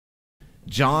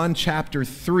John chapter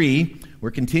 3.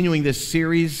 We're continuing this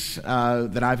series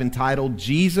that I've entitled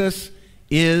Jesus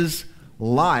is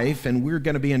Life, and we're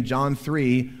going to be in John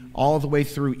 3 all the way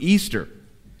through Easter.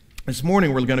 This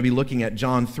morning we're going to be looking at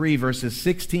John 3 verses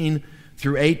 16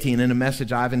 through 18 in a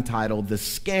message I've entitled The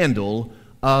Scandal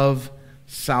of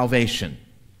Salvation.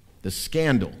 The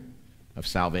Scandal of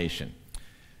Salvation.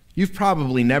 You've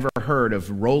probably never heard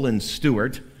of Roland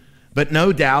Stewart, but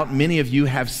no doubt many of you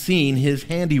have seen his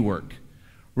handiwork.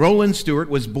 Roland Stewart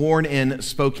was born in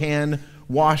Spokane,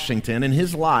 Washington, and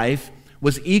his life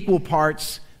was equal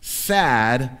parts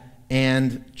sad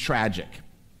and tragic.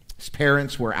 His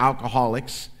parents were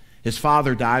alcoholics. His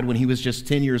father died when he was just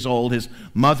 10 years old. His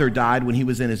mother died when he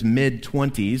was in his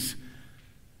mid-20s.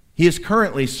 He is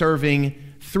currently serving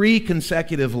 3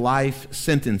 consecutive life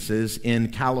sentences in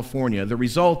California, the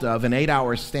result of an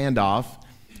 8-hour standoff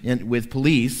with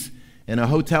police in a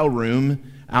hotel room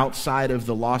outside of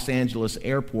the Los Angeles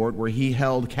airport, where he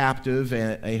held captive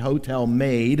a hotel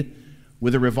maid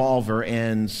with a revolver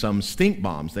and some stink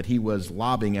bombs that he was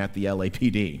lobbing at the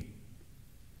LAPD.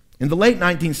 In the late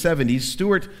 1970s,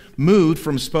 Stewart moved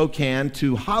from Spokane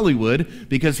to Hollywood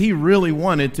because he really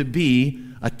wanted to be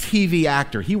a TV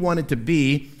actor. He wanted to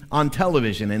be on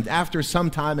television. And after some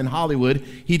time in Hollywood,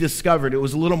 he discovered it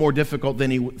was a little more difficult than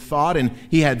he thought, and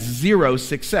he had zero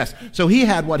success. So he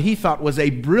had what he thought was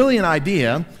a brilliant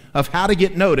idea of how to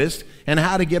get noticed and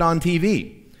how to get on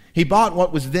TV. He bought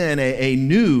what was then a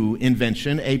new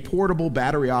invention, a portable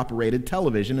battery-operated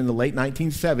television in the late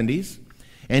 1970s.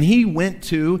 And he went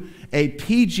to a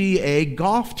PGA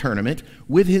golf tournament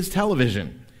with his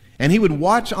television. And he would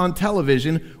watch on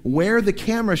television where the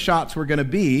camera shots were going to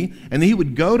be, and he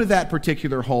would go to that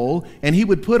particular hole, and he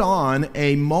would put on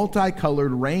a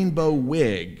multicolored rainbow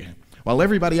wig. While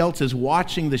everybody else is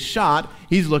watching the shot,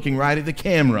 he's looking right at the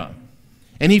camera.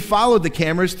 And he followed the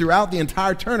cameras throughout the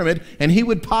entire tournament, and he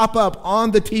would pop up on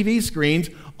the TV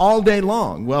screens all day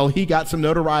long. Well, he got some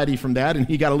notoriety from that, and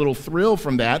he got a little thrill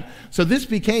from that. So this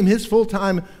became his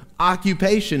full-time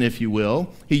occupation, if you will.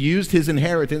 He used his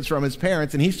inheritance from his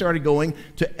parents, and he started going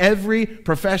to every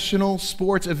professional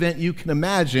sports event you can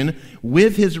imagine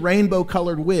with his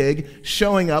rainbow-colored wig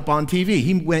showing up on TV.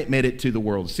 He made it to the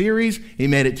World Series. He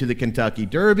made it to the Kentucky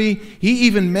Derby. He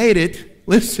even made it,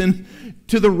 listen,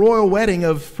 to the royal wedding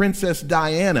of Princess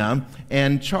Diana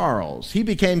and Charles. He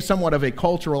became somewhat of a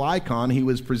cultural icon. He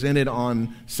was presented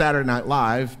on Saturday Night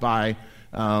Live by,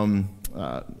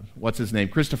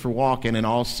 Christopher Walken, and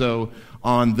also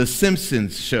on The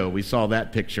Simpsons show. We saw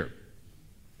that picture.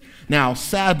 Now,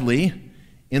 sadly,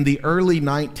 in the early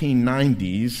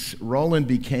 1990s, Roland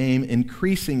became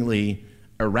increasingly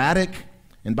erratic,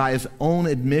 and by his own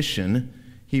admission,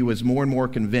 he was more and more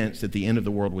convinced that the end of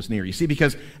the world was near. You see,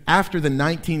 because after the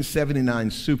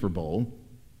 1979 Super Bowl,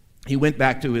 he went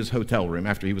back to his hotel room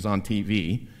after he was on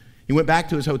TV. He went back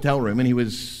to his hotel room and he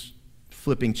was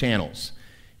flipping channels.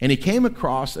 And he came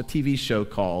across a TV show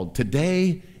called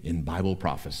Today in Bible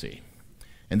Prophecy.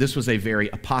 And this was a very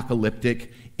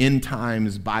apocalyptic, end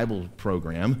times Bible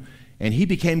program. And he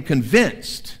became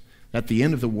convinced that the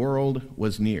end of the world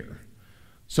was near.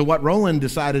 So what Roland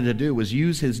decided to do was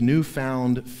use his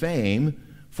newfound fame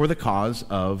for the cause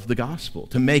of the gospel,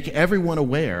 to make everyone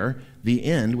aware the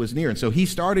end was near. And so he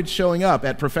started showing up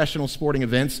at professional sporting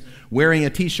events wearing a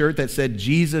t-shirt that said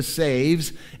Jesus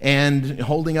saves and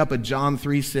holding up a John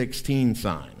 3:16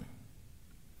 sign.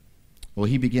 Well,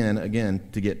 he began again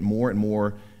to get more and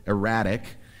more erratic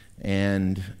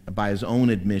and, by his own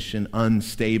admission,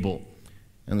 unstable.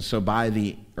 And so by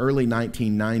the early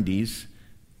 1990s,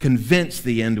 convinced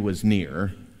the end was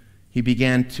near, he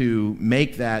began to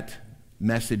make that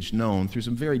message known through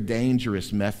some very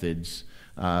dangerous methods,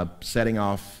 setting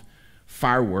off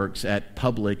fireworks at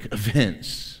public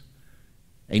events.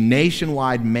 A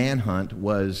nationwide manhunt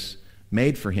was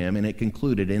made for him, and it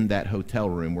concluded in that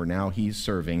hotel room where now he's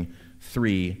serving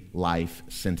 3 life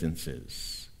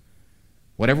sentences.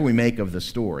 Whatever we make of the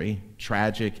story,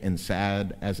 tragic and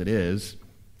sad as it is,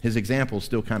 his example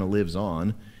still kind of lives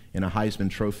on in a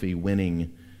Heisman Trophy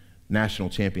winning national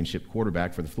championship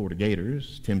quarterback for the Florida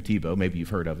Gators, Tim Tebow. Maybe you've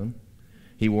heard of him.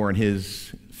 He wore in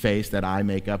his face that eye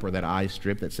makeup or that eye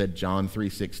strip that said John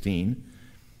 3:16.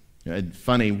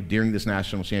 Funny, during this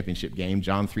national championship game,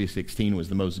 John 3:16 was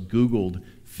the most Googled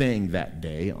thing that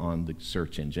day on the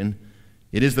search engine.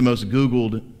 It is the most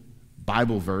Googled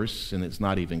Bible verse, and it's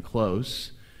not even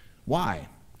close. Why?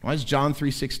 Why is John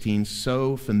 3:16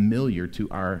 so familiar to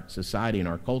our society and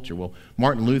our culture? Well,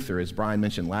 Martin Luther, as Brian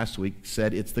mentioned last week,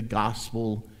 said it's the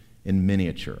gospel in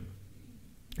miniature.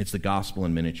 It's the gospel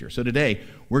in miniature. So today,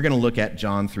 we're going to look at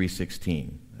John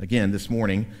 3:16. Again, this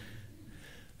morning,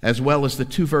 as well as the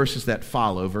two verses that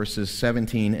follow, verses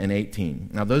 17 and 18.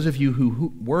 Now, those of you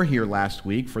who were here last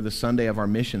week for the Sunday of our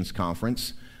missions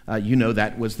conference, you know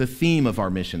that was the theme of our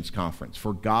missions conference,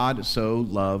 For God So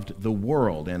Loved the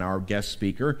World. And our guest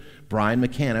speaker, Brian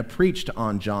McKenna, preached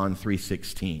on John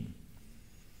 3:16.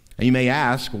 And you may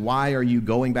ask, why are you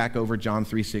going back over John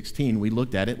 3:16? We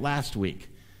looked at it last week.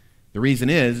 The reason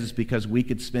is because we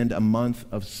could spend a month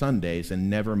of Sundays and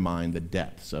never mind the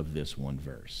depths of this one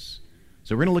verse.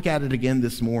 So we're going to look at it again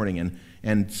this morning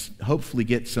and hopefully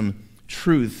get some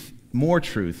truth, more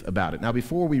truth about it. Now,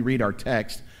 before we read our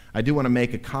text, I do want to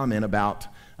make a comment about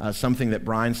something that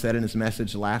Brian said in his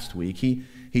message last week.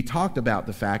 He talked about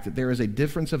the fact that there is a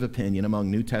difference of opinion among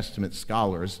New Testament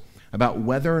scholars about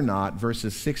whether or not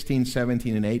verses 16,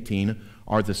 17, and 18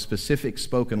 are the specific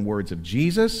spoken words of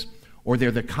Jesus or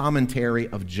they're the commentary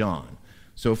of John.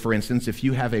 So, for instance, if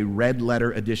you have a red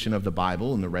letter edition of the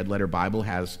Bible, and the red letter Bible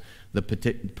has the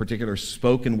particular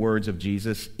spoken words of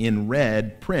Jesus in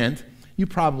red print, you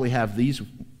probably have these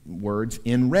words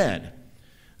in red.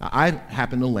 I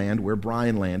happen to land where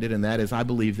Brian landed, and that is, I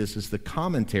believe this is the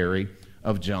commentary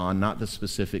of John, not the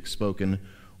specific spoken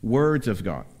words of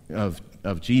God,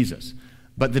 of Jesus.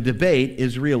 But the debate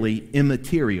is really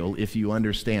immaterial if you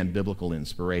understand biblical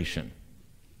inspiration.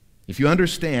 If you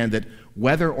understand that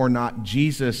whether or not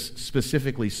Jesus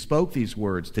specifically spoke these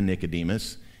words to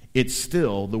Nicodemus, it's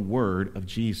still the word of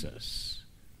Jesus.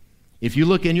 If you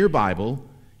look in your Bible,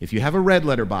 if you have a red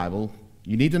letter Bible,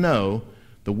 you need to know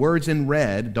the words in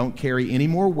red don't carry any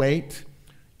more weight,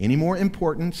 any more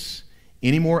importance,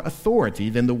 any more authority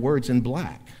than the words in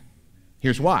black.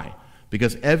 Here's why.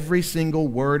 Because every single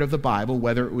word of the Bible,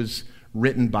 whether it was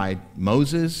written by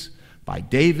Moses, by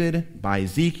David, by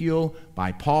Ezekiel,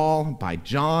 by Paul, by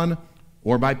John,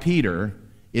 or by Peter,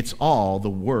 it's all the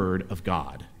Word of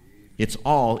God. It's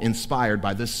all inspired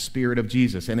by the Spirit of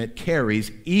Jesus, and it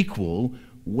carries equal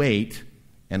weight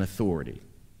and authority.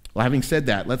 Well, having said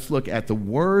that, let's look at the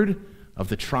Word of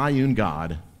the Triune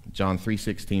God, John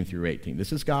 3:16 through 18.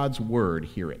 This is God's Word.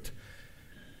 Hear it.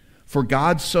 For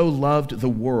God so loved the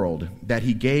world that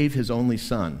he gave his only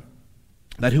Son,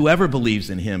 that whoever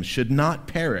believes in him should not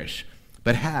perish,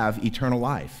 but have eternal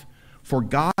life. For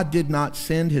God did not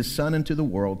send his Son into the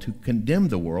world to condemn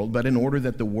the world, but in order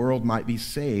that the world might be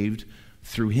saved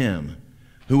through him.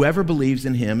 Whoever believes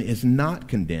in him is not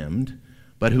condemned,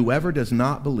 but whoever does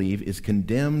not believe is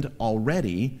condemned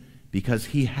already, because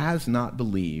he has not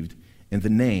believed in the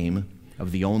name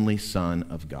of the only Son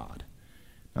of God.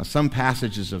 Now, some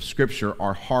passages of Scripture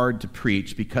are hard to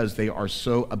preach because they are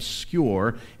so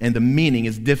obscure and the meaning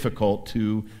is difficult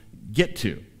to get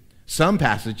to. Some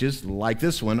passages, like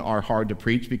this one, are hard to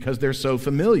preach because they're so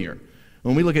familiar.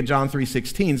 When we look at John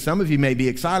 3:16, some of you may be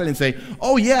excited and say,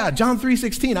 oh yeah, John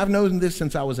 3:16, I've known this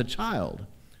since I was a child.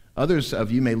 Others of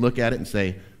you may look at it and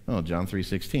say, oh, John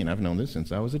 3:16, I've known this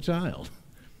since I was a child.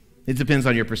 It depends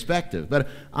on your perspective. But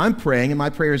I'm praying, and my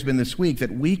prayer has been this week,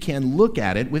 that we can look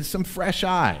at it with some fresh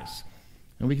eyes,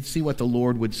 and we can see what the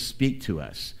Lord would speak to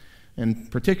us. And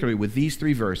particularly with these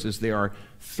three verses, there are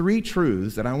three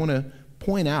truths that I want to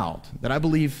point out that I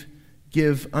believe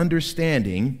give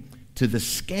understanding to the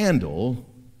scandal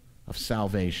of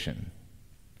salvation.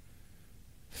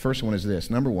 The first one is this.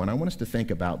 Number one, I want us to think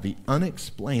about the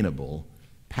unexplainable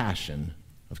passion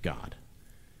of God.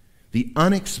 The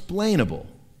unexplainable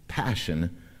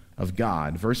passion of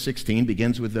God. Verse 16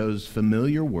 begins with those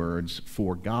familiar words,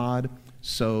 for God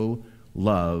so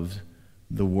loved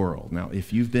the world. Now,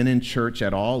 if you've been in church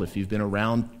at all, if you've been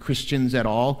around Christians at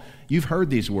all, you've heard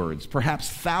these words, perhaps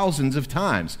thousands of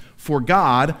times. For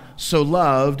God so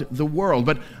loved the world.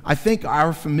 But I think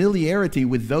our familiarity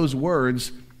with those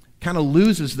words kind of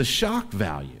loses the shock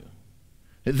value.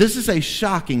 This is a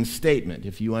shocking statement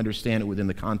if you understand it within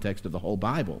the context of the whole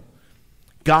Bible.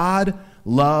 God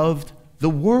loved the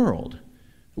world.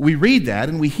 We read that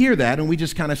and we hear that and we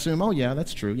just kind of assume, oh yeah,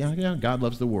 that's true. Yeah, God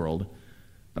loves the world.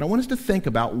 But I want us to think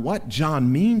about what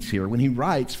John means here when he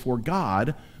writes, for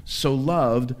God so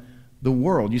loved the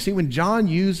world. You see, when John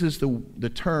uses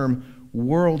the term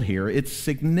world here, it's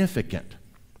significant.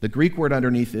 The Greek word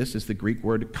underneath this is the Greek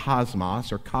word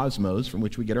cosmos or cosmos, from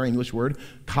which we get our English word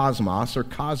cosmos or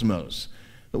cosmos.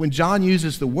 But when John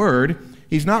uses the word,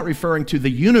 he's not referring to the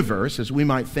universe as we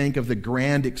might think of the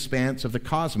grand expanse of the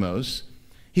cosmos.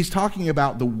 He's talking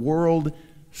about the world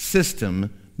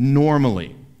system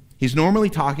normally. He's normally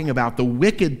talking about the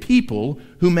wicked people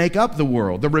who make up the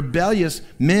world, the rebellious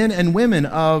men and women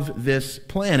of this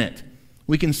planet.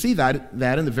 We can see that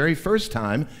in the very first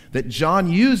time that John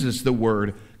uses the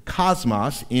word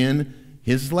cosmos in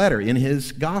his letter, in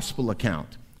his gospel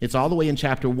account. It's all the way in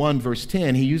chapter 1, verse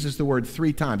 10. He uses the word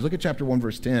 3 times. Look at chapter 1,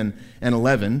 verse 10 and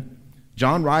 11.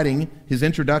 John, writing his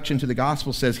introduction to the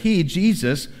gospel, says, He,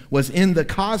 Jesus, was in the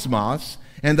cosmos,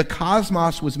 and the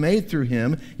cosmos was made through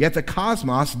him, yet the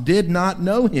cosmos did not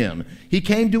know him. He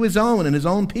came to his own, and his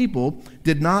own people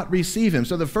did not receive him.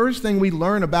 So the first thing we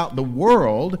learn about the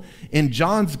world in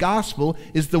John's gospel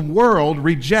is the world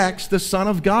rejects the Son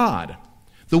of God.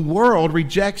 The world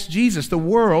rejects Jesus. The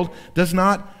world does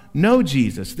not know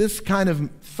Jesus. This kind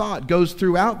of thought goes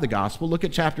throughout the gospel. Look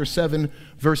at chapter 7,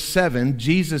 verse 7.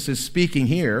 Jesus is speaking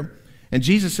here, and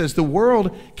Jesus says, The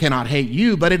world cannot hate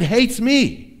you, but it hates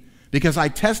me, because I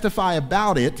testify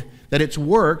about it that its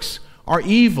works are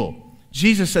evil.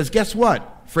 Jesus says, guess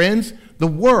what, friends? The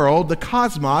world, the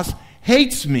cosmos,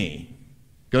 hates me.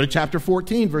 Go to chapter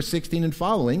 14, verse 16 and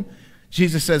following.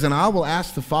 Jesus says, And I will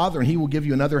ask the Father, and he will give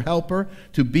you another helper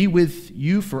to be with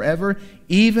you forever,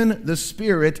 even the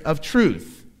Spirit of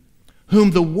truth,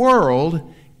 whom the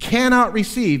world cannot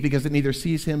receive because it neither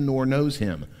sees him nor knows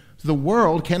him. So the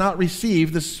world cannot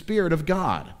receive the Spirit of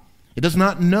God. It does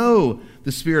not know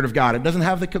the Spirit of God. It doesn't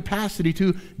have the capacity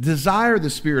to desire the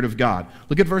Spirit of God.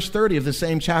 Look at verse 30 of the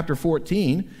same chapter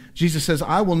 14. Jesus says,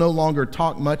 I will no longer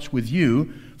talk much with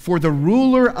you, for the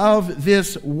ruler of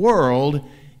this world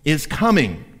is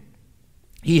coming.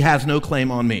 He has no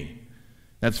claim on me.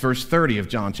 That's verse 30 of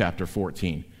John chapter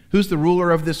 14. Who's the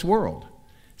ruler of this world?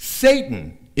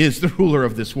 Satan is the ruler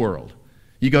of this world.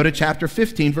 You go to chapter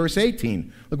 15, verse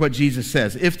 18. Look what Jesus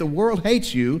says. If the world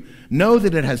hates you, know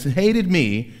that it has hated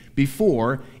me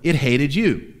before it hated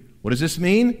you. What does this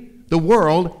mean? The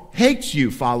world hates you,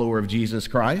 follower of Jesus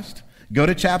Christ. Go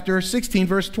to chapter 16,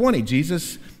 verse 20.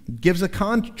 Jesus gives a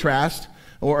contrast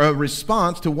or a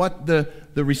response to what the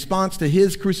response to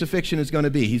his crucifixion is going to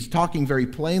be. He's talking very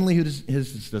plainly to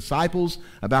his disciples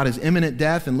about his imminent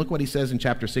death, and look what he says in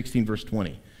chapter 16, verse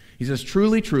 20. He says,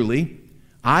 Truly, truly,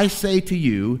 I say to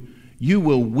you, you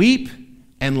will weep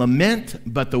and lament,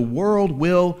 but the world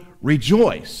will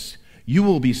rejoice. You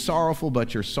will be sorrowful,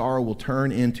 but your sorrow will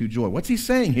turn into joy. What's he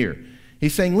saying here?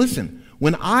 He's saying, listen,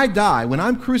 when I die, when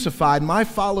I'm crucified, my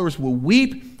followers will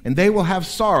weep and they will have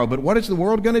sorrow. But what is the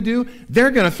world going to do?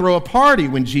 They're going to throw a party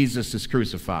when Jesus is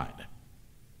crucified.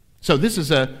 So this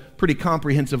is a pretty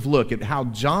comprehensive look at how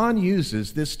John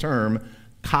uses this term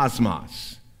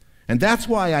cosmos. And that's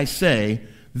why I say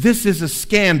this is a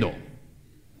scandal.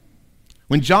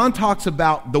 When John talks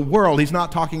about the world, he's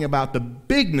not talking about the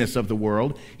bigness of the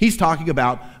world. He's talking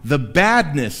about the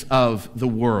badness of the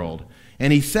world.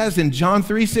 And he says in John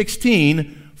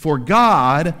 3:16, For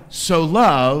God so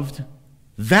loved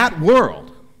that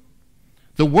world,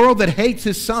 the world that hates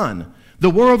his Son,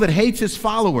 the world that hates his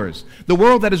followers, the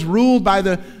world that is ruled by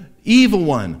the evil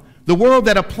one, the world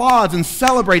that applauds and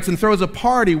celebrates and throws a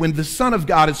party when the Son of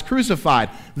God is crucified.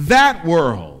 That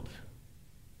world,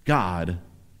 God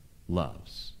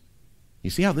loves.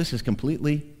 You see how this is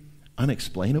completely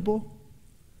unexplainable?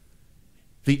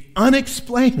 The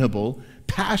unexplainable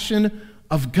passion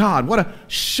of God. What a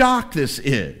shock this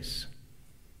is.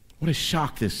 What a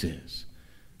shock this is.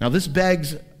 Now this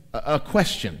begs a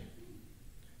question.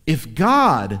 If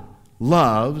God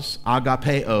loves,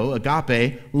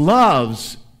 agape,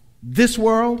 loves this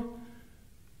world,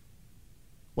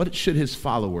 what should his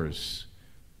followers'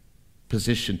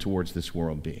 position towards this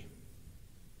world be?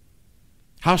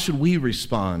 How should we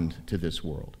respond to this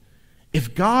world?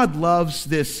 If God loves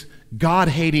this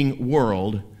God-hating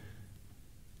world,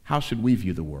 how should we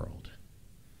view the world?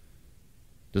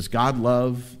 Does God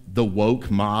love the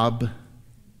woke mob?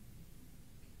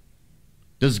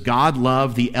 Does God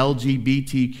love the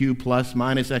LGBTQ plus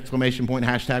minus exclamation point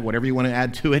hashtag, whatever you want to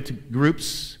add to it,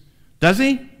 groups? Does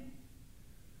he?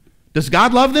 Does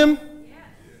God love them? Yes.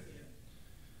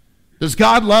 Does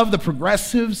God love the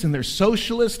progressives and their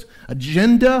socialist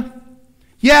agenda?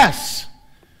 Yes.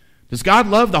 Does God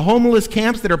love the homeless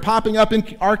camps that are popping up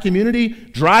in our community,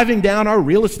 driving down our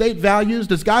real estate values?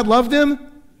 Does God love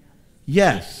them?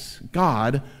 Yes,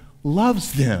 God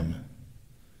loves them.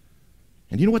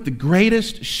 And you know what the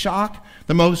greatest shock,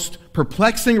 the most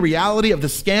perplexing reality of the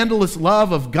scandalous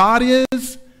love of God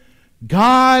is?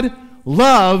 God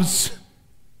loves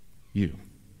you.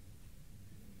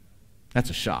 That's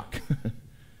a shock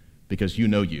because you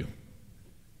know you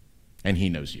and he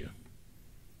knows you.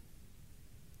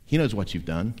 He knows what you've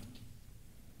done.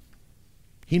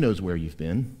 He knows where you've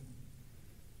been.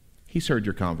 He's heard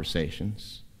your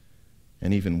conversations.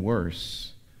 And even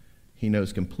worse, he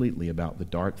knows completely about the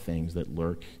dark things that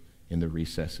lurk in the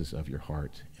recesses of your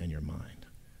heart and your mind.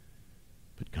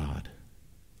 But God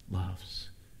loves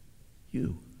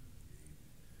you.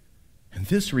 And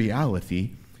this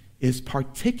reality is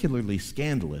particularly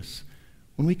scandalous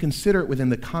when we consider it within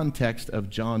the context of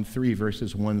John 3,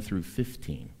 verses 1 through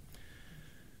 15.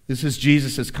 This is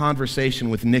Jesus' conversation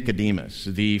with Nicodemus,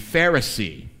 the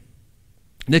Pharisee.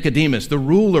 Nicodemus, the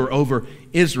ruler over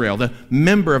Israel, the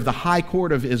member of the high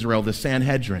court of Israel, the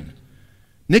Sanhedrin.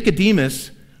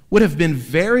 Nicodemus would have been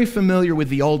very familiar with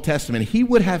the Old Testament. He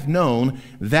would have known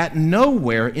that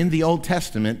nowhere in the Old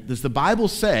Testament does the Bible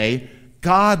say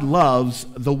God loves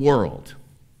the world.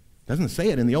 It doesn't say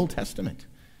it in the Old Testament.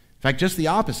 In fact, just the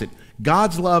opposite.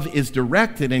 God's love is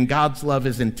directed and God's love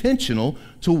is intentional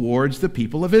towards the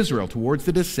people of Israel, towards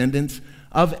the descendants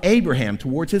of Abraham,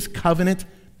 towards his covenant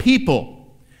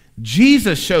people.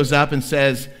 Jesus shows up and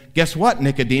says, guess what,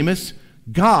 Nicodemus?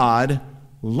 God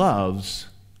loves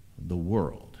the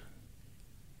world.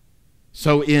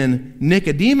 So in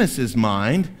Nicodemus's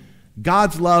mind,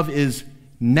 God's love is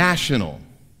national.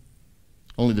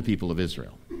 Only the people of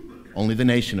Israel. Only the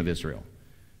nation of Israel.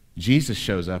 Jesus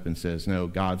shows up and says, no,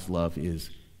 God's love is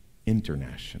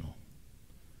international.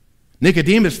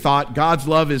 Nicodemus thought God's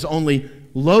love is only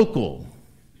local.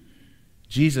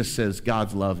 Jesus says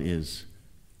God's love is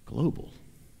global.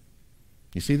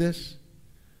 You see this?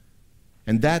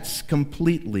 And that's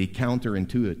completely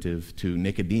counterintuitive to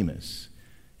Nicodemus.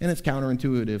 And it's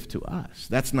counterintuitive to us.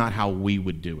 That's not how we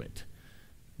would do it.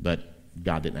 But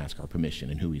God didn't ask our permission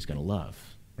in who he's going to love,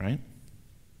 right?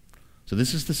 So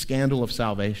this is the scandal of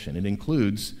salvation. It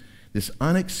includes this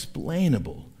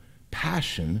unexplainable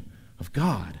passion of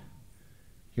God.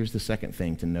 Here's the second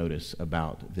thing to notice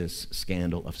about this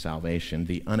scandal of salvation,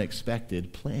 the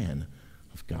unexpected plan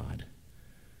of God.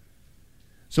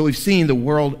 So we've seen the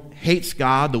world hates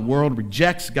God, the world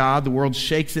rejects God, the world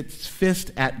shakes its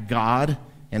fist at God.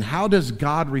 And how does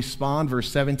God respond? Verse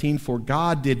 17, for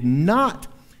God did not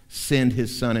send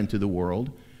his Son into the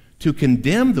world to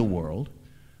condemn the world,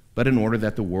 but in order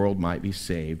that the world might be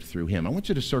saved through him. I want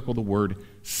you to circle the word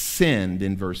send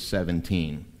in verse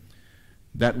 17.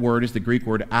 That word is the Greek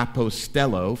word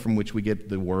apostello, from which we get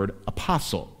the word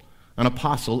apostle. An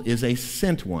apostle is a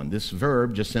sent one. This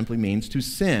verb just simply means to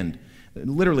send,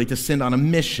 literally to send on a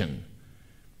mission.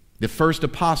 The first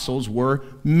apostles were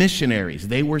missionaries.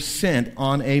 They were sent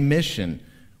on a mission.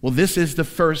 Well, this is the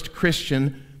first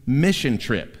Christian mission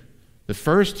trip. The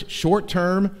first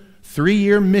short-term,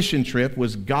 3-year mission trip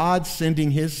was God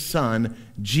sending his Son,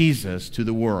 Jesus, to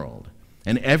the world.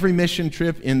 And every mission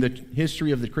trip in the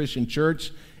history of the Christian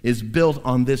church is built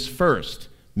on this first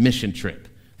mission trip,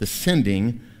 the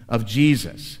sending of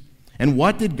Jesus. And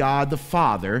what did God the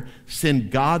Father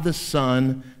send God the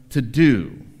Son to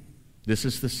do? This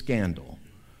is the scandal.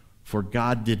 For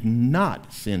God did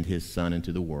not send his Son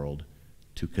into the world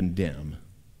to condemn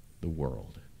the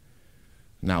world.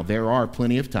 Now, there are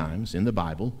plenty of times in the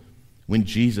Bible when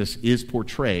Jesus is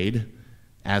portrayed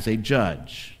as a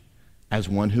judge, as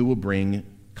one who will bring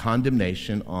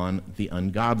condemnation on the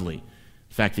ungodly. In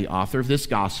fact, the author of this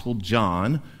gospel,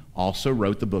 John, also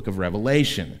wrote the book of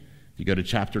Revelation. If you go to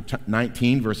chapter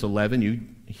 19, verse 11,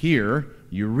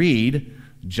 you read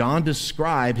John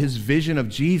describe his vision of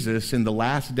Jesus in the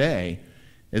last day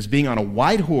as being on a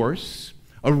white horse,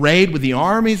 arrayed with the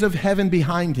armies of heaven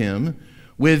behind him,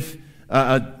 with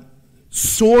a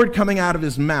sword coming out of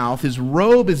his mouth. His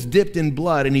robe is dipped in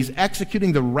blood, and he's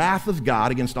executing the wrath of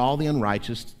God against all the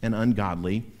unrighteous and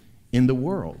ungodly in the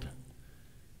world.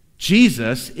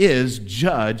 Jesus is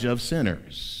judge of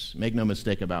sinners. Make no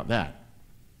mistake about that.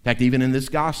 In fact, even in this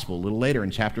gospel, a little later in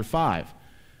chapter 5,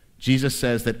 Jesus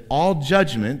says that all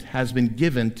judgment has been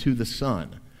given to the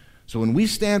Son. So when we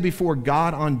stand before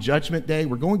God on Judgment Day,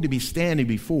 we're going to be standing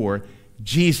before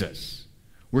Jesus.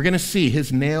 We're going to see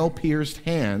his nail-pierced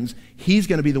hands. He's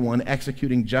going to be the one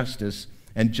executing justice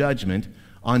and judgment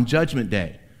on Judgment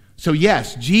Day. So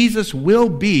yes, Jesus will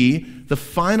be the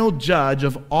final judge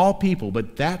of all people,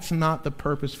 but that's not the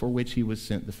purpose for which he was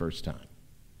sent the first time.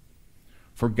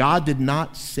 For God did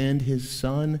not send his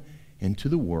Son into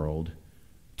the world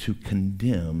to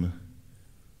condemn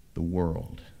the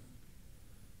world.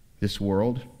 This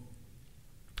world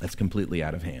that's completely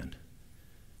out of hand.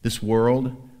 This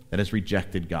world that has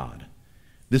rejected God.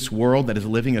 This world that is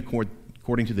living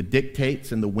according to the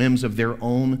dictates and the whims of their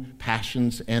own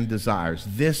passions and desires.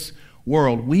 This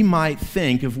world, we might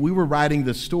think, if we were writing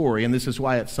the story, and this is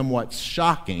why it's somewhat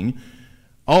shocking,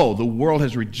 oh, the world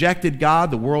has rejected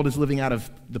God, the world is living out of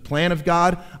the plan of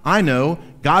God. I know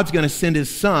God's going to send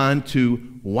his Son to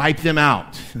wipe them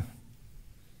out.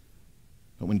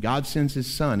 But when God sends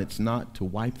his Son, it's not to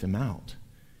wipe them out.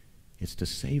 It's to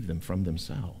save them from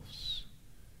themselves.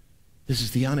 This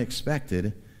is the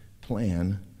unexpected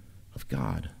plan of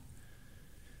God.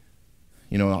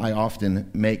 You know, I often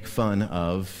make fun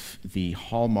of the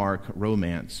Hallmark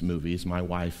romance movies my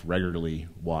wife regularly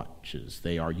watches.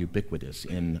 They are ubiquitous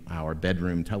in our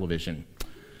bedroom television.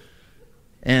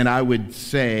 And I would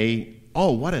say,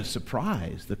 oh, what a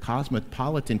surprise. The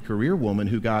cosmopolitan career woman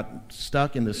who got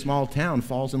stuck in the small town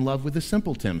falls in love with the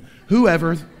simpleton.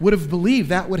 Whoever would have believed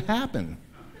that would happen?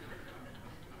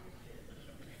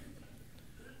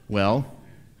 Well,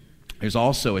 there's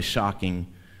also a shocking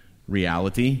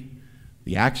reality.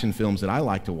 The action films that I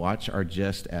like to watch are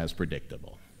just as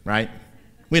predictable, right?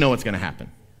 We know what's going to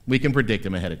happen. We can predict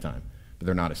them ahead of time, but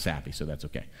they're not as sappy, so that's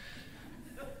okay.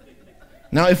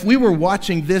 Now, if we were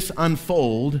watching this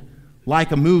unfold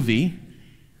like a movie,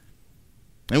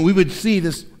 and we would see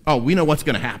this, oh, we know what's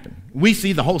going to happen. We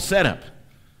see the whole setup.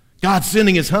 God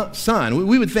sending his son.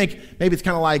 We would think maybe it's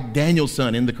kind of like Daniel's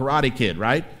son in The Karate Kid,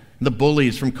 right? The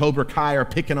bullies from Cobra Kai are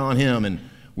picking on him, and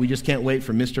we just can't wait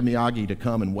for Mr. Miyagi to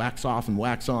come and wax off and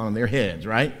wax on their heads,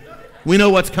 right? We know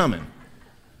what's coming.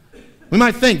 We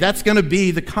might think that's going to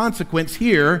be the consequence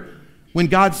here when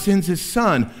God sends his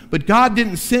son. But God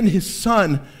didn't send his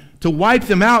son to wipe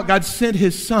them out. God sent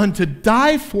his son to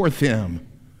die for them.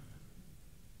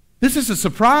 This is a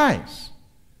surprise.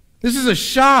 This is a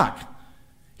shock.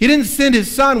 He didn't send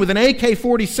his son with an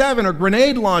AK-47 or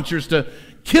grenade launchers to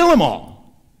kill them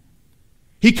all.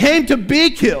 He came to be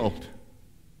killed.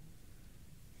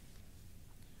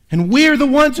 And we're the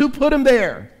ones who put him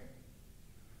there.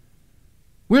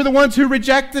 We're the ones who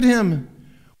rejected him.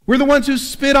 We're the ones who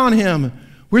spit on him.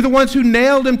 We're the ones who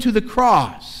nailed him to the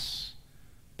cross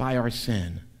by our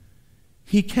sin.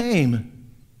 He came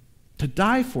to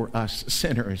die for us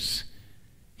sinners.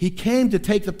 He came to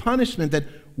take the punishment that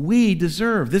we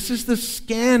deserve. This is the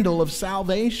scandal of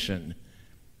salvation.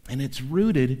 And it's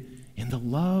rooted in the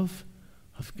love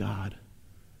of God.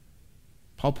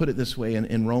 Paul put it this way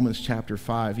in Romans chapter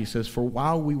 5. He says, "For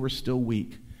while we were still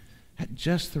weak, at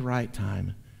just the right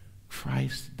time,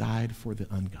 Christ died for the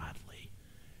ungodly."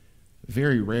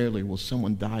 Very rarely will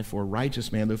someone die for a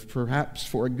righteous man, though perhaps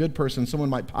for a good person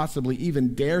someone might possibly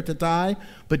even dare to die.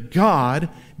 But God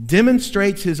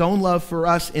demonstrates his own love for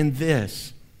us in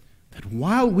this, that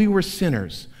while we were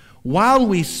sinners, while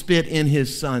we spit in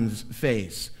his son's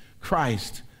face,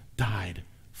 Christ died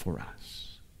for us.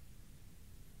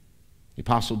 The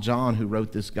Apostle John, who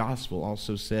wrote this gospel,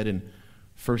 also said in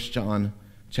 1 John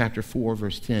chapter 4,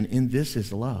 verse 10, "In this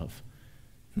is love,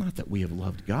 not that we have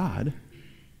loved God,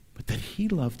 but that he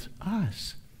loved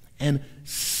us and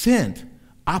sent,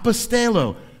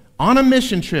 apostello, on a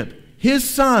mission trip, his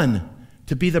son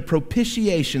to be the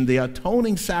propitiation, the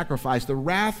atoning sacrifice, the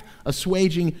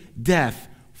wrath-assuaging death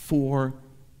for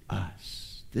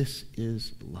us." This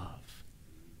is love.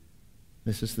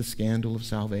 This is the scandal of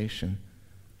salvation.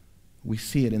 We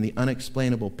see it in the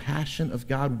unexplainable passion of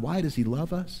God. Why does he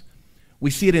love us?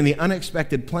 We see it in the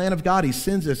unexpected plan of God. He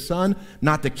sends his son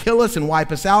not to kill us and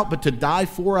wipe us out, but to die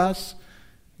for us.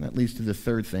 And that leads to the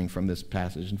third thing from this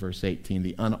passage in verse 18,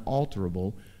 the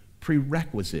unalterable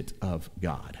prerequisite of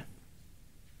God.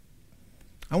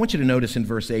 I want you to notice in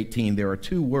verse 18 there are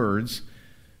two words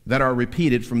that are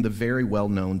repeated from the very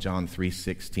well-known John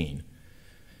 3:16.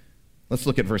 Let's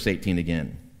look at verse 18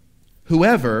 again.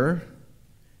 "Whoever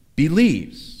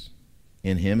believes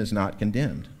in him is not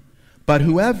condemned. But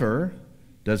whoever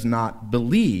does not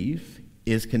believe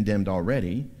is condemned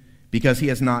already, because he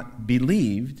has not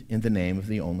believed in the name of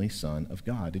the only Son of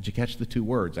God." Did you catch the two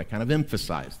words? I kind of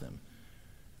emphasized them.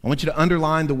 I want you to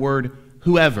underline the word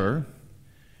whoever,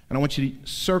 and I want you to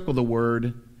circle the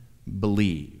word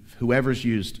believe. Whoever is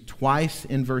used twice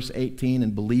in verse 18,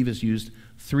 and believe is used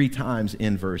 3 times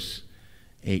in verse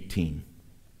 18.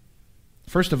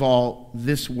 First of all,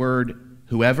 this word,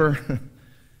 whoever,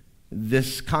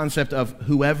 this concept of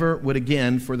whoever would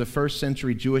again, for the first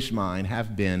century Jewish mind,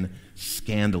 have been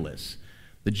scandalous.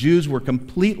 The Jews were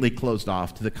completely closed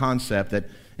off to the concept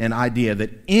and idea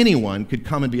that anyone could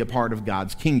come and be a part of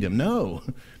God's kingdom. No,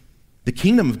 the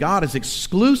kingdom of God is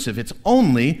exclusive. It's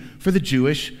only for the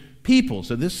Jewish people.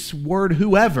 So this word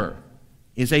whoever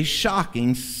is a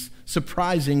shocking,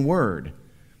 surprising word.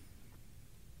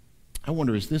 I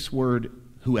wonder, is this word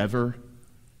whoever,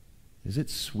 is it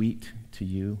sweet to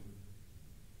you?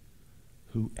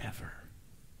 Whoever.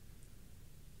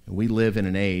 We live in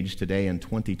an age today in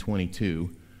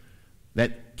 2022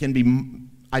 that can be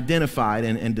identified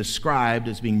and described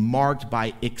as being marked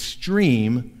by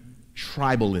extreme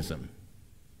tribalism.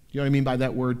 You know what I mean by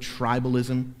that word,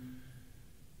 tribalism?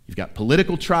 You've got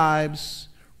political tribes,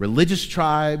 religious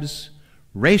tribes,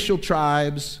 racial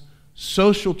tribes,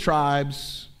 social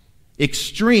tribes,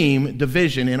 extreme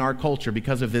division in our culture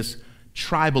because of this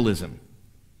tribalism.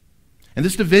 And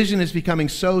this division is becoming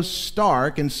so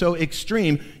stark and so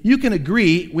extreme, you can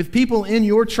agree with people in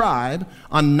your tribe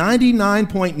on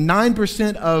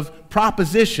 99.9% of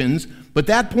propositions, but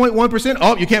that 0.1%,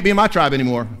 oh, you can't be in my tribe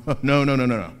anymore. No.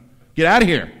 Get out of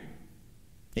here.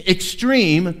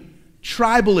 Extreme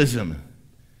tribalism.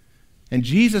 And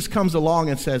Jesus comes along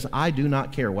and says, I do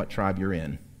not care what tribe you're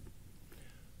in.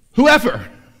 Whoever.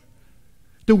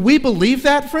 Do we believe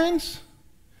that, friends?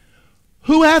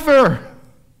 Whoever.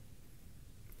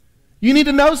 You need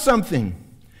to know something.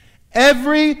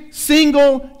 Every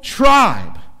single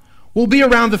tribe will be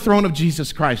around the throne of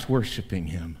Jesus Christ worshiping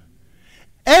him.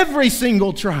 Every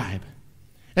single tribe.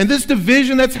 And this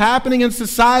division that's happening in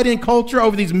society and culture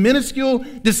over these minuscule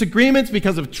disagreements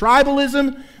because of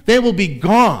tribalism, they will be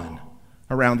gone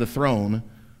around the throne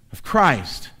of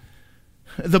Christ.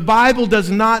 The Bible does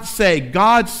not say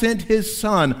God sent his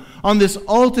Son on this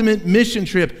ultimate mission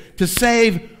trip to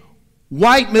save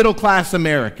white middle-class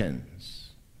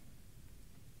Americans,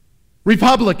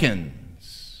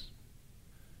 Republicans,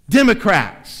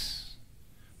 Democrats,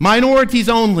 minorities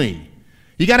only.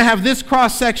 You got to have this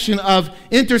cross-section of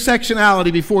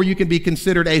intersectionality before you can be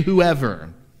considered a whoever.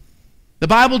 The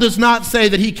Bible does not say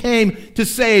that he came to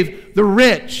save the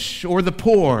rich or the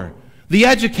poor, the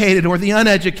educated or the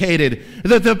uneducated,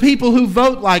 the people who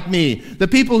vote like me, the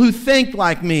people who think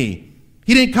like me.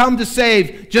 He didn't come to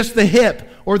save just the hip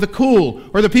or the cool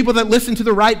or the people that listen to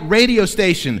the right radio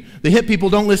station. The hip people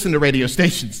don't listen to radio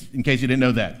stations, in case you didn't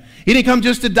know that. He didn't come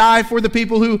just to die for the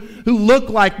people who look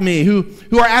like me, who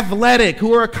are athletic,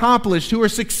 who are accomplished, who are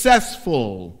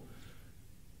successful.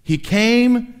 He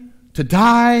came to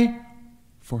die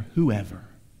for whoever.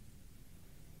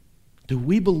 Do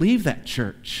we believe that,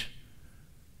 church?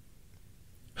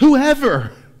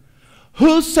 Whoever,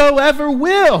 whosoever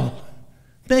will,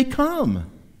 may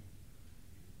come.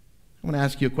 I want to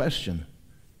ask you a question.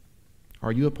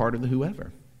 Are you a part of the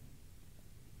whoever?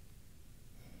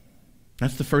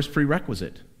 That's the first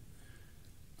prerequisite.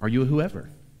 Are you a whoever?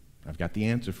 I've got the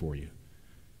answer for you.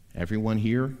 Everyone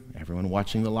here, everyone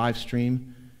watching the live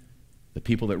stream, the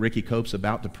people that Ricky Cope's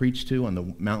about to preach to on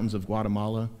the mountains of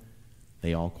Guatemala,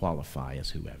 they all qualify as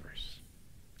whoever's.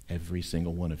 Every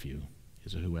single one of you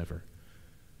is a whoever.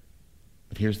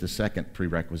 But here's the second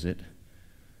prerequisite.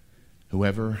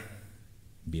 Whoever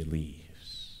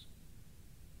believes.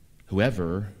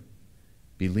 Whoever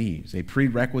believes. A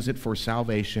prerequisite for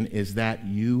salvation is that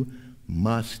you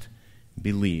must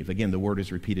believe. Again, the word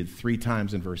is repeated 3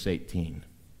 times in verse 18.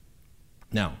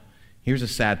 Now, here's a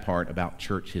sad part about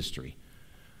church history.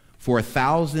 For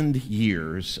 1,000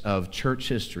 years of church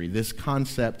history, this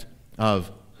concept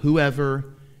of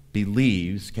whoever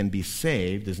believes can be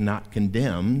saved, is not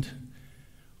condemned,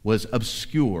 was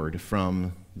obscured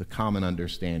from the common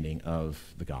understanding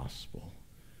of the gospel.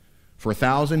 For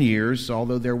 1,000 years,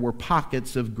 although there were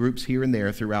pockets of groups here and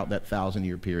there throughout that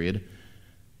 1,000-year period,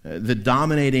 the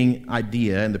dominating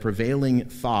idea and the prevailing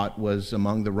thought was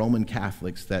among the Roman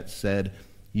Catholics that said,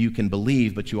 you can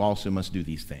believe, but you also must do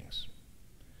these things.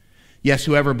 Yes,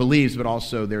 whoever believes, but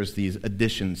also there's these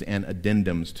additions and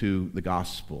addendums to the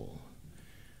gospel.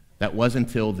 That was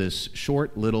until this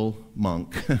short little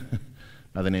monk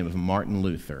by the name of Martin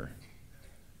Luther.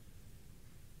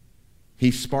 He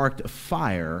sparked a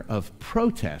fire of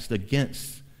protest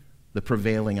against the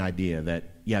prevailing idea that,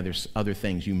 there's other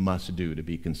things you must do to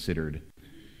be considered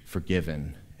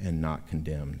forgiven and not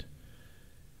condemned.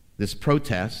 This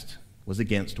protest was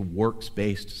against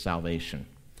works-based salvation.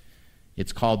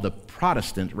 It's called the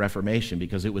Protestant Reformation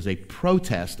because it was a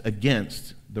protest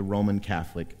against the Roman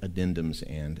Catholic addendums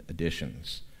and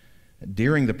additions.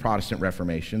 During the Protestant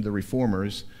Reformation, the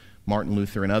Reformers, Martin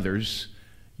Luther and others,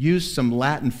 used some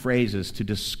Latin phrases to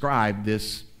describe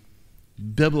this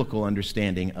biblical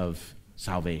understanding of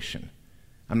salvation.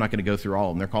 I'm not going to go through all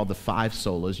of them. They're called the 5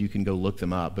 solas. You can go look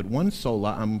them up. But one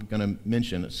sola I'm going to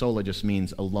mention, sola just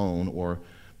means alone or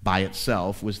by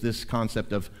itself, was this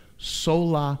concept of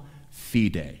sola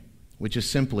fide, which is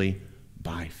simply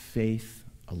by faith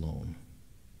alone.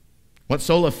 What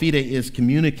sola fide is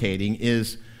communicating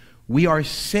is we are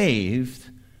saved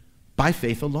by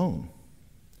faith alone.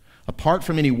 Apart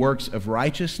from any works of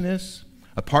righteousness,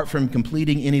 apart from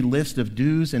completing any list of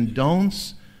do's and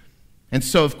don'ts. And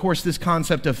so, of course, this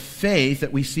concept of faith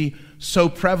that we see so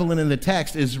prevalent in the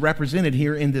text is represented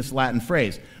here in this Latin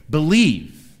phrase.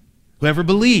 Believe. Whoever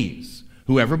believes.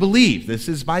 Whoever believes. This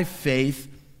is by faith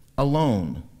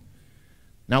alone.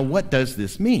 Now, what does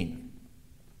this mean?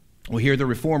 Well, here the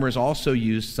Reformers also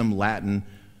used some Latin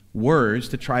words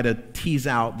to try to tease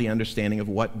out the understanding of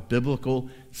what biblical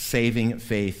saving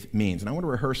faith means. And I want to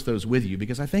rehearse those with you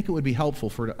because I think it would be helpful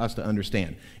for us to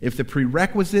understand. If the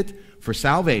prerequisite for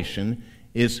salvation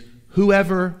is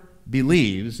whoever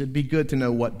believes, it'd be good to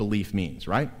know what belief means,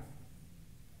 right?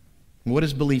 What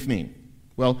does belief mean?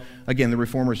 Well, again, the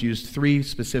Reformers used 3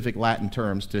 specific Latin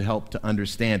terms to help to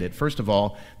understand it. First of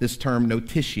all, this term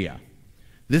notitia.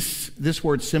 This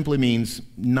word simply means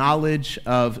knowledge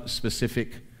of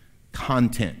specific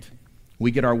content.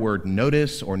 We get our word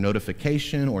notice or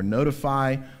notification or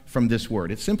notify from this word.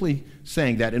 It's simply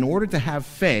saying that in order to have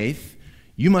faith,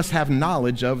 you must have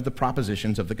knowledge of the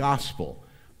propositions of the gospel.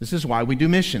 This is why we do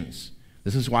missions.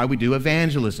 This is why we do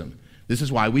evangelism. This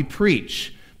is why we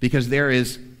preach, because there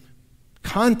is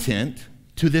content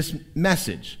to this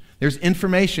message. There's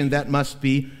information that must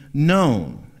be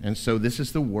known. And so this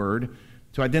is the word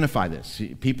to identify this.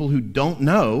 People who don't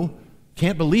know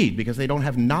can't believe because they don't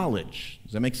have knowledge.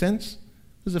 Does that make sense?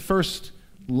 This is the first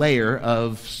layer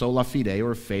of sola fide,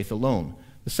 or faith alone.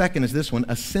 The second is this one,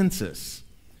 assensus.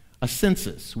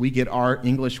 Assensus. We get our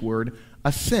English word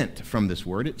assent from this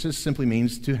word. It just simply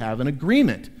means to have an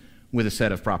agreement with a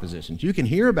set of propositions. You can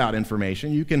hear about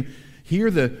information, you can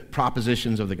hear the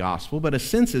propositions of the gospel, but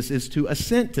assensus is to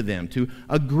assent to them, to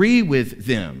agree with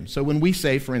them. So when we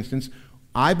say, for instance,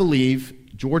 I believe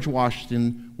George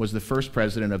Washington was the first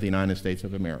president of the United States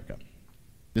of America.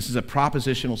 This is a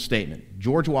propositional statement.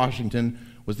 George Washington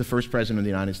was the first president of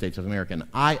the United States of America, and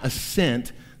I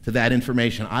assent to that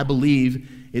information. I believe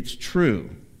it's true.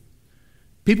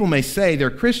 People may say they're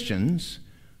Christians,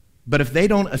 but if they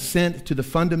don't assent to the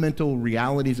fundamental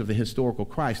realities of the historical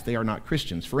Christ, they are not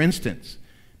Christians. For instance,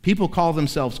 people call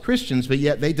themselves Christians, but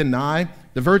yet they deny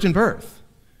the virgin birth.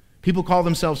 People call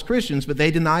themselves Christians, but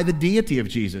they deny the deity of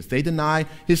Jesus. They deny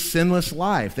his sinless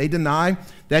life. They deny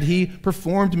that he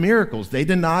performed miracles. They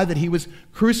deny that he was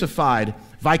crucified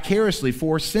vicariously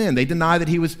for sin. They deny that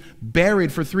he was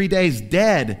buried for 3 days,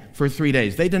 dead for 3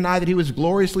 days. They deny that he was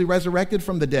gloriously resurrected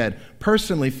from the dead,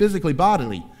 personally, physically,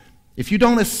 bodily. If you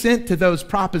don't assent to those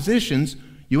propositions,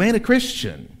 you ain't a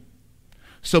Christian.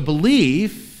 So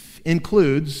belief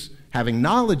includes having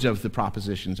knowledge of the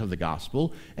propositions of the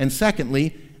gospel, and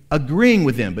secondly, agreeing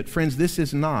with them. But friends, this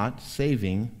is not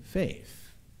saving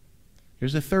faith.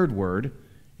 Here's a third word,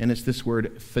 and it's this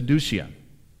word fiducia.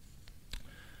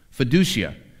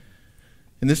 Fiducia.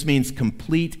 And this means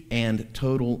complete and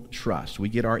total trust. We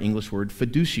get our English word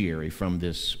fiduciary from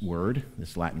this word,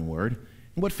 this Latin word.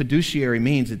 And what fiduciary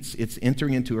means, it's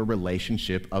entering into a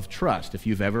relationship of trust. If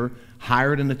you've ever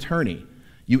hired an attorney,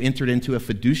 you entered into a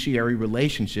fiduciary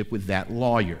relationship with that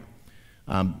lawyer.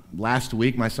 Last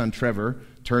week, my son Trevor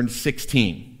turned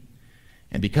 16.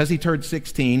 And because he turned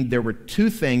 16, there were 2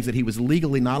 things that he was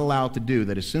legally not allowed to do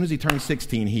that as soon as he turned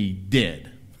 16, he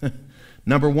did.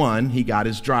 Number 1, he got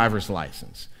his driver's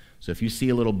license. So if you see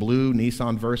a little blue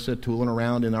Nissan Versa tooling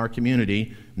around in our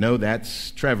community, know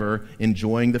that's Trevor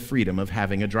enjoying the freedom of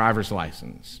having a driver's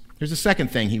license. Here's the second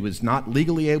thing he was not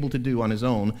legally able to do on his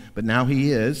own, but now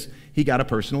he is. He got a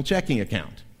personal checking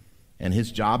account. And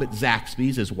his job at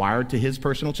Zaxby's is wired to his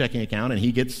personal checking account, and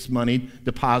he gets money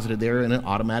deposited there in an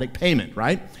automatic payment,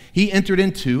 right? He entered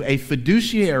into a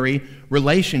fiduciary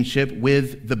relationship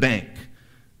with the bank.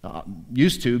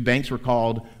 Used to, banks were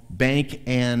called bank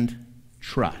and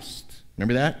trust.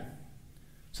 Remember that?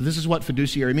 So this is what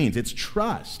fiduciary means. It's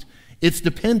trust. It's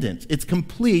dependence. It's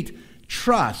complete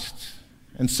trust.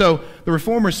 And so the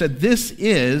Reformers said this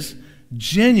is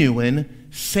genuine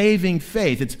saving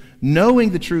faith. It's knowing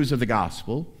the truths of the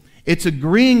gospel. It's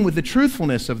agreeing with the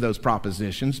truthfulness of those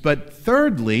propositions. But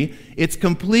thirdly, it's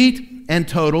complete and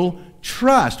total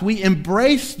trust. We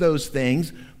embrace those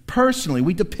things personally.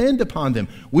 We depend upon them.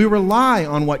 We rely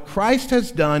on what Christ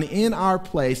has done in our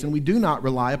place, and we do not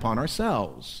rely upon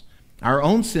ourselves. Our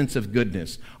own sense of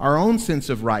goodness, our own sense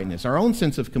of rightness, our own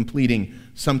sense of completing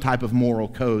some type of moral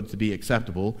code to be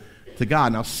acceptable to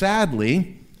God. Now,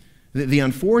 sadly, the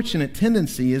unfortunate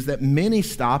tendency is that many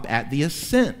stop at the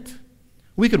assent.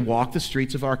 We could walk the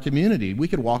streets of our community. We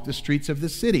could walk the streets of the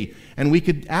city, and we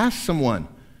could ask someone,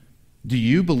 do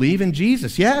you believe in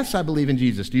Jesus? Yes, I believe in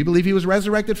Jesus. Do you believe he was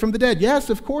resurrected from the dead?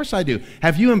 Yes, of course I do.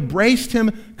 Have you embraced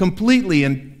him completely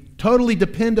and totally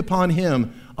depend upon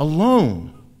him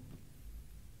alone?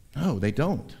 No, they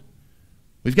don't.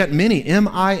 We've got many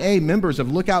MIA members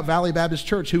of Lookout Valley Baptist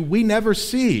Church who we never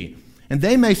see. And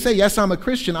they may say, yes, I'm a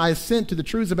Christian, I assent to the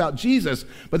truths about Jesus,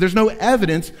 but there's no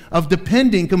evidence of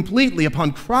depending completely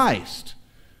upon Christ.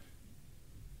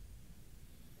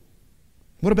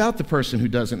 What about the person who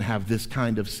doesn't have this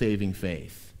kind of saving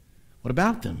faith? What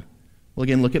about them? Well,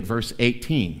 again, look at verse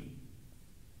 18.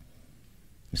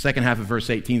 The second half of verse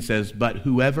 18 says, but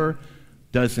whoever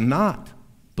does not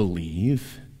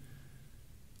believe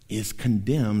is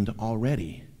condemned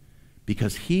already,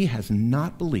 because he has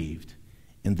not believed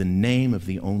in the name of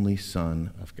the only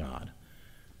Son of God.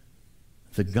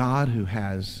 The God who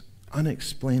has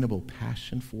unexplainable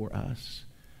passion for us,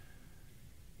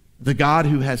 the God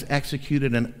who has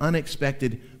executed an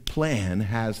unexpected plan,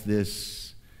 has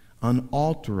this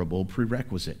unalterable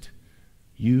prerequisite.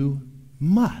 You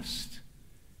must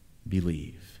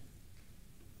believe.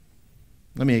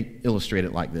 Let me illustrate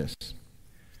it like this.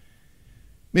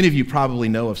 Many of you probably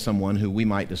know of someone who we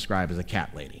might describe as a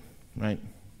cat lady, right?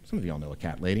 Some of y'all know a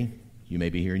cat lady. You may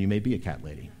be here and you may be a cat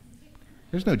lady.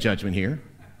 There's no judgment here,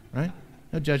 right?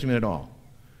 No judgment at all.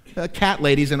 Cat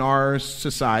ladies in our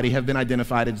society have been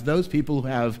identified as those people who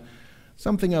have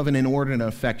something of an inordinate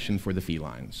affection for the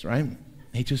felines, right?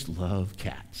 They just love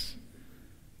cats.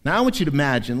 Now, I want you to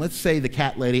imagine, let's say the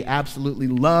cat lady absolutely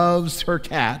loves her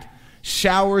cat,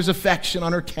 showers affection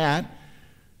on her cat.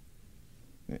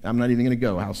 I'm not even going to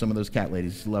go how some of those cat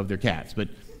ladies love their cats, but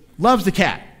loves the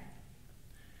cat.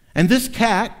 And this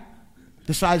cat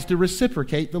decides to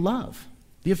reciprocate the love,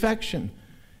 the affection.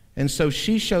 And so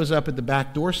she shows up at the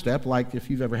back doorstep, like if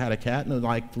you've ever had a cat, and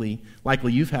likely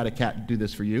you've had a cat do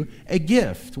this for you, a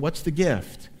gift. What's the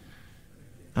gift?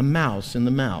 A mouse in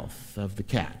the mouth of the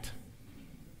cat.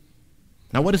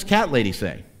 Now, what does cat lady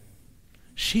say?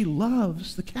 She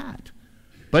loves the cat,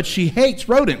 but she hates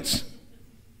rodents.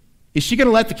 Is she going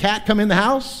to let the cat come in the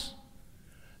house?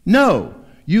 No.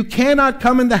 You cannot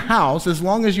come in the house as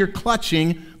long as you're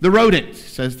clutching the rodent,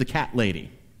 says the cat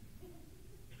lady.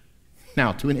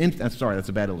 Now, sorry, that's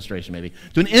a bad illustration maybe.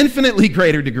 To an infinitely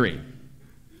greater degree,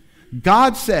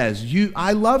 God says,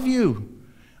 I love you.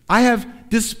 I have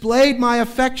displayed my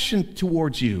affection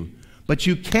towards you, but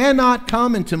you cannot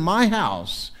come into my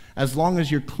house as long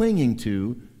as you're clinging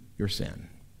to your sin.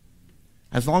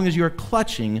 As long as you're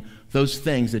clutching those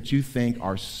things that you think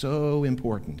are so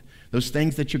important, those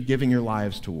things that you're giving your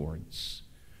lives towards.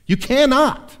 You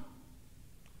cannot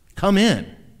come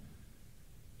in.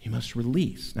 You must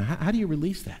release. Now, how do you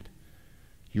release that?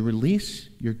 You release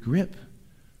your grip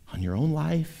on your own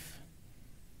life,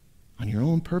 on your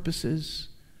own purposes,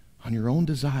 on your own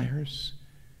desires,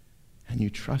 and you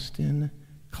trust in,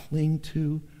 cling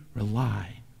to,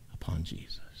 rely upon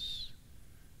Jesus.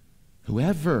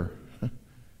 Whoever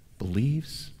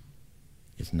believes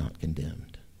is not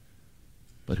condemned,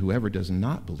 but whoever does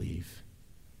not believe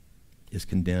is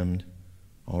condemned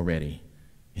already.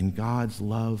 In God's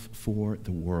love for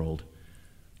the world,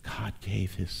 God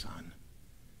gave his Son.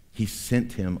 He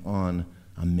sent him on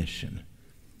a mission.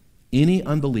 Any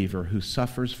unbeliever who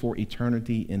suffers for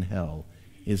eternity in hell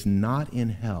is not in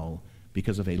hell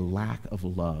because of a lack of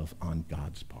love on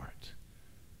God's part,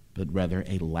 but rather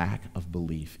a lack of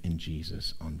belief in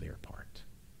Jesus on their part.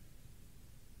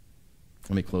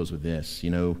 Let me close with this.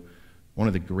 You know, one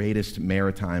of the greatest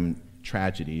maritime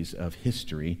tragedies of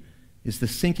history is the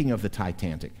sinking of the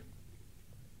Titanic.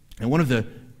 And one of the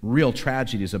real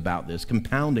tragedies about this,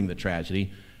 compounding the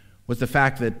tragedy, was the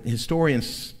fact that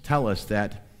historians tell us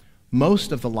that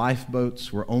most of the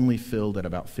lifeboats were only filled at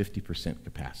about 50%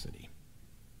 capacity.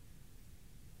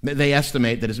 They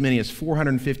estimate that as many as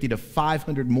 450 to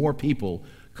 500 more people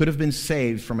could have been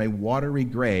saved from a watery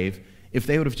grave if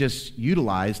they would have just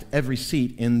utilized every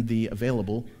seat in the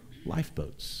available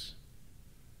lifeboats.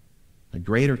 A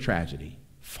greater tragedy,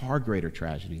 far greater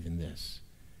tragedy than this,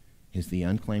 is the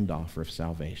unclaimed offer of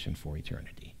salvation for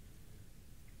eternity.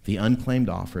 The unclaimed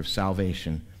offer of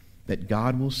salvation that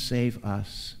God will save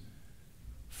us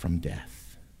from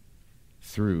death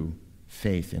through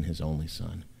faith in his only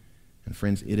Son. And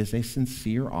friends, it is a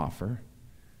sincere offer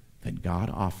that God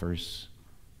offers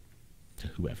to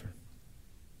whoever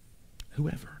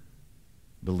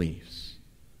believes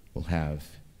will have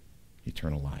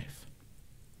eternal life.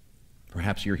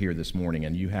 Perhaps you're here this morning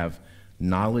and you have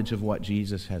knowledge of what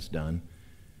Jesus has done.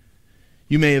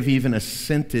 You may have even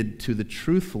assented to the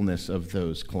truthfulness of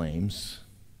those claims,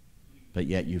 but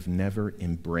yet you've never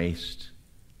embraced,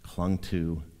 clung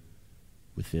to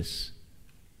with this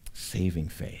saving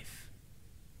faith,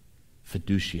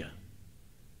 fiducia,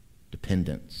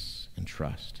 dependence, and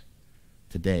trust.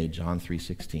 Today, John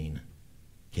 3:16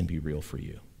 can be real for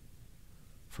you.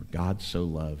 For God so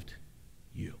loved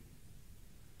you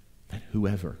that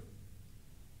whoever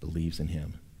believes in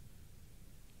him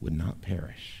would not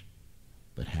perish,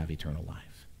 but have eternal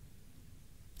life.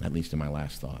 That leads to my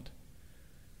last thought.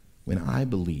 When I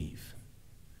believe,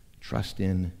 trust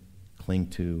in, cling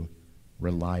to,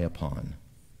 rely upon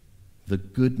the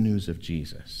good news of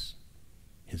Jesus,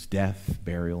 his death,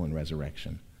 burial, and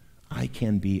resurrection, I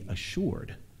can be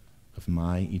assured of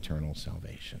my eternal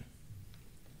salvation.